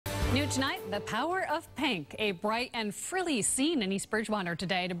New tonight, the power of pink, a bright and frilly scene in East Bridgewater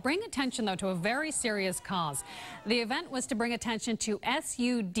today to bring attention, though, to a very serious cause. The event was to bring attention to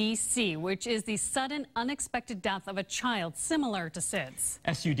SUDC, which is the sudden, unexpected death of a child similar to Sid's.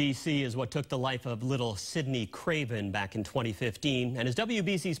 SUDC is what took the life of little Syndey Craven back in 2015. And as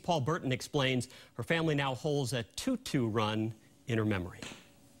WBZ's Paul Burton explains, her family now holds a Tutu Run in her memory.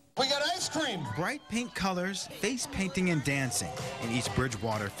 We got ice cream. Bright pink colors, face painting and dancing. In East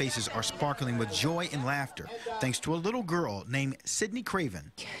Bridgewater, faces are sparkling with joy and laughter, thanks to a little girl named Syndey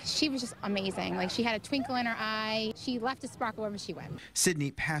Craven. She was just amazing. Like, she had a twinkle in her eye. She left a sparkle wherever she went.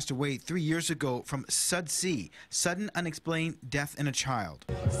 Syndey passed away 3 years ago from SUDC, sudden unexplained death in a child.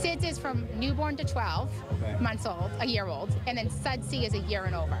 SIDS is from newborn to 12 months old, a year old, and then SUDC is a year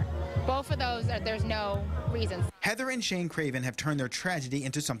and over. Both of those, there's no reasons. Heather and Shane Craven have turned their tragedy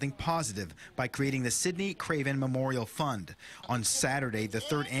into something positive by creating the Syndey Craven Memorial Fund. On Saturday, the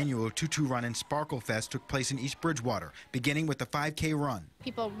third annual Tutu Run and Sparklefest took place in East Bridgewater, beginning with the 5K run.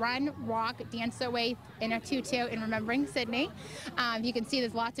 People run, walk, dance their way in a tutu in remembering Syndey. You can see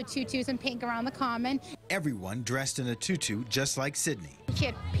there's lots of tutus in pink around the common. Everyone dressed in a tutu just like Syndey. She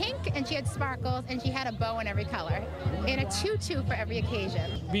had pink and she had sparkles and she had a bow in every color and a tutu for every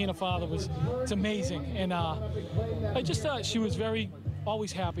occasion. Being a father it's amazing, and I just thought she was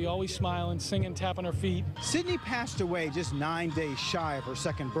always happy, always smiling, singing, tapping her feet. Syndey passed away just 9 days shy of her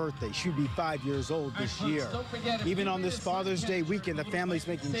second birthday. She'd be 5 years old this year. Even on this Father's Day weekend, the family's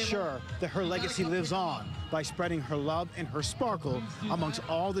making sure that her legacy lives on by spreading her love and her sparkle amongst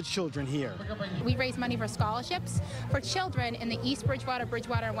all the children here. We raise money for scholarships for children in the East Bridgewater,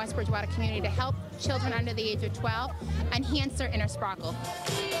 Bridgewater, and West Bridgewater community to help children under the age of 12 enhance their inner sparkle.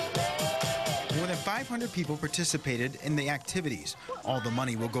 More than 500 people participated in the activities. All the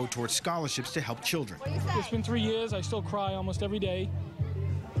money will go towards scholarships to help children. It's been 3 years. I still cry almost every day.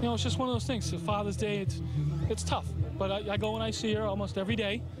 You know, it's just one of those things. Father's Day, it's tough. But I go and I see her almost every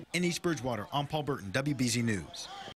day. In East Bridgewater, I'm Paul Burton, WBZ News.